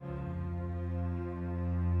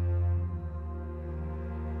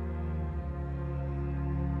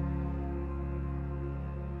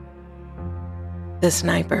The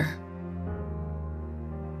sniper.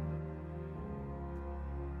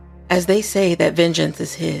 As they say that vengeance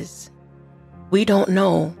is his, we don't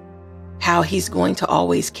know how he's going to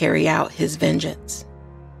always carry out his vengeance.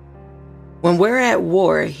 When we're at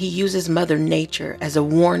war, he uses Mother Nature as a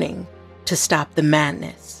warning to stop the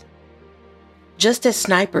madness. Just as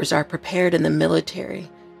snipers are prepared in the military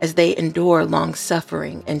as they endure long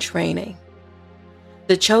suffering and training,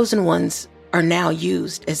 the chosen ones are now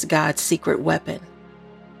used as God's secret weapon.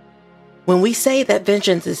 When we say that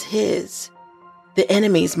vengeance is his, the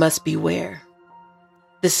enemies must beware.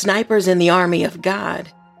 The snipers in the army of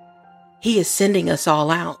God, he is sending us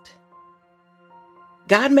all out.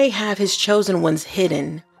 God may have his chosen ones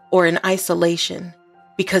hidden or in isolation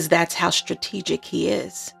because that's how strategic he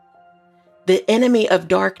is. The enemy of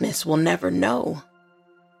darkness will never know.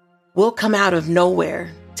 We'll come out of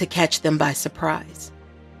nowhere to catch them by surprise.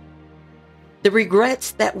 The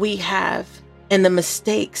regrets that we have and the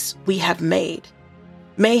mistakes we have made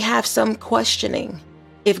may have some questioning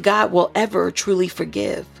if God will ever truly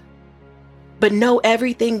forgive. But know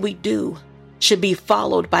everything we do should be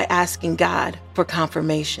followed by asking God for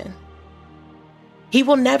confirmation. He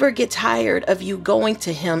will never get tired of you going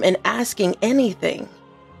to him and asking anything.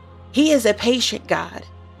 He is a patient God,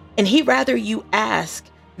 and he'd rather you ask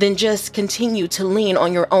than just continue to lean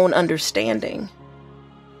on your own understanding.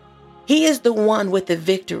 He is the one with the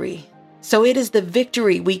victory, so it is the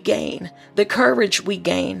victory we gain, the courage we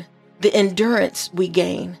gain, the endurance we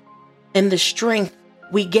gain, and the strength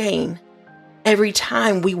we gain every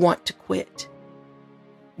time we want to quit.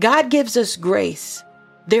 God gives us grace,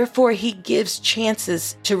 therefore he gives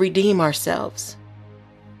chances to redeem ourselves.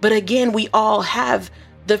 But again, we all have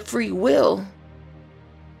the free will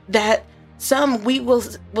that some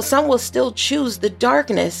will still choose the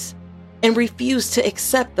darkness and refuse to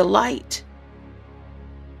accept the light.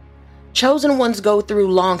 Chosen ones go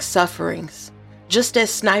through long sufferings, just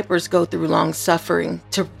as snipers go through long suffering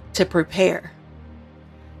to prepare.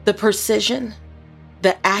 The precision,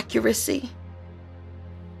 the accuracy.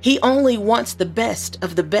 He only wants the best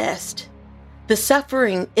of the best. The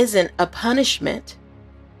suffering isn't a punishment.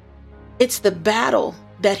 It's the battle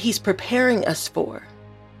that he's preparing us for.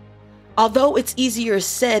 Although it's easier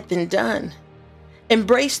said than done,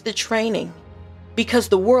 embrace the training because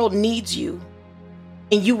the world needs you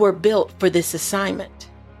and you were built for this assignment.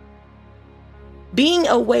 Being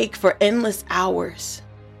awake for endless hours,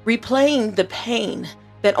 replaying the pain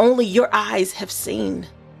that only your eyes have seen,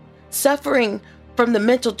 suffering from the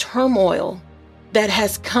mental turmoil that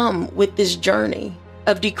has come with this journey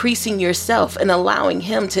of decreasing yourself and allowing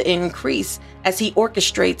him to increase as he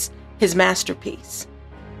orchestrates his masterpiece.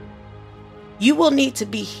 You will need to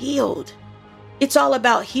be healed. It's all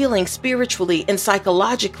about healing spiritually and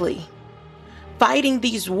psychologically. Fighting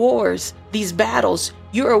these wars, these battles,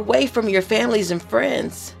 you're away from your families and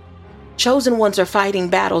friends. Chosen ones are fighting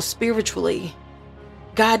battles spiritually.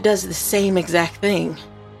 God does the same exact thing.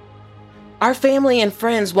 Our family and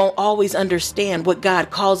friends won't always understand what God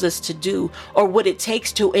calls us to do or what it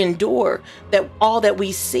takes to endure all that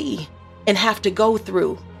we see and have to go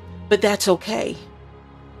through, but that's okay.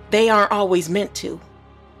 They aren't always meant to.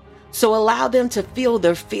 So allow them to feel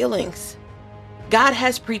their feelings. God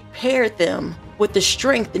has prepared them with the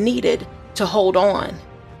strength needed to hold on,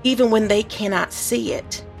 even when they cannot see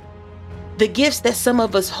it. The gifts that some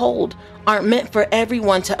of us hold aren't meant for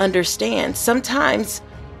everyone to understand. Sometimes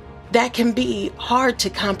that can be hard to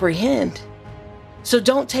comprehend. So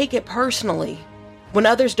don't take it personally when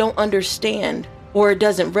others don't understand or it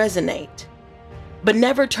doesn't resonate. But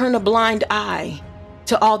never turn a blind eye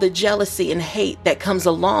to all the jealousy and hate that comes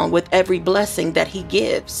along with every blessing that he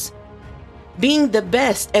gives. Being the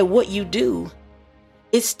best at what you do,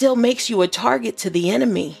 it still makes you a target to the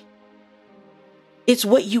enemy. It's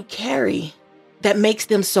what you carry that makes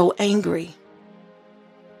them so angry.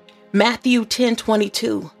 Matthew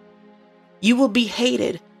 10:22. You will be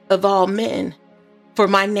hated of all men for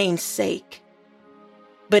my name's sake,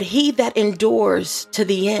 but he that endures to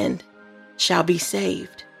the end shall be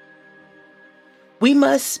saved. We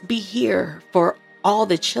must be here for all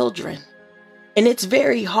the children, and it's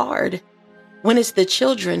very hard when it's the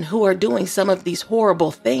children who are doing some of these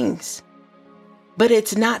horrible things, but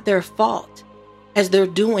it's not their fault as they're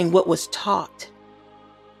doing what was taught.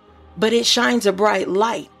 But it shines a bright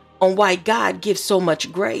light on why God gives so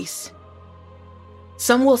much grace.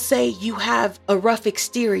 Some will say you have a rough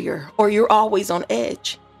exterior or you're always on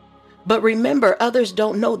edge. But remember, others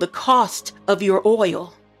don't know the cost of your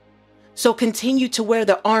oil. So continue to wear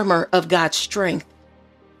the armor of God's strength.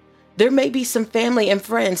 There may be some family and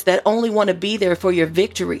friends that only want to be there for your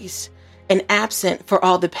victories and absent for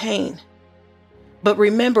all the pain. But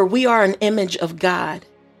remember, we are an image of God.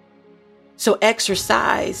 So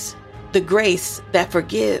exercise the grace that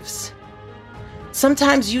forgives.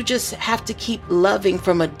 Sometimes you just have to keep loving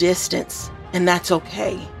from a distance, and that's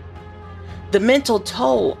okay. The mental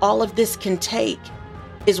toll all of this can take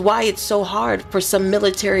is why it's so hard for some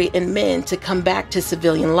military and men to come back to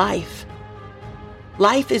civilian life.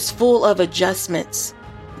 Life is full of adjustments.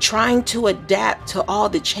 Trying to adapt to all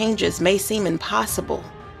the changes may seem impossible,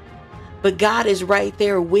 but God is right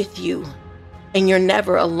there with you, and you're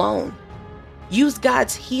never alone. Use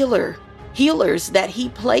God's healers that He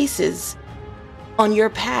places on your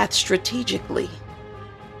path strategically.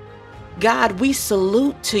 God, we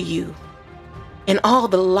salute to you in all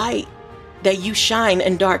the light that you shine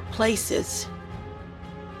in dark places.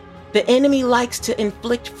 The enemy likes to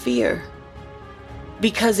inflict fear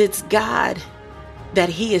because it's God that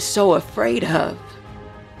he is so afraid of.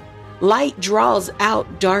 Light draws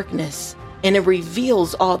out darkness and it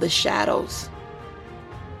reveals all the shadows.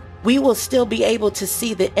 We will still be able to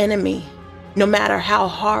see the enemy no matter how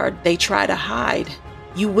hard they try to hide.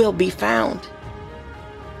 You will be found.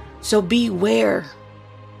 So beware,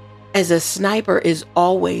 as a sniper is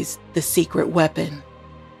always the secret weapon.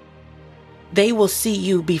 They will see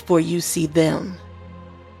you before you see them.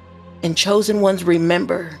 And chosen ones,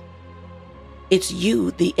 remember, it's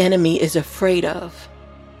you the enemy is afraid of.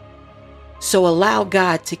 So allow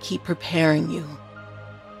God to keep preparing you,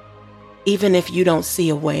 even if you don't see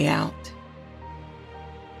a way out.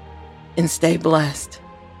 And stay blessed.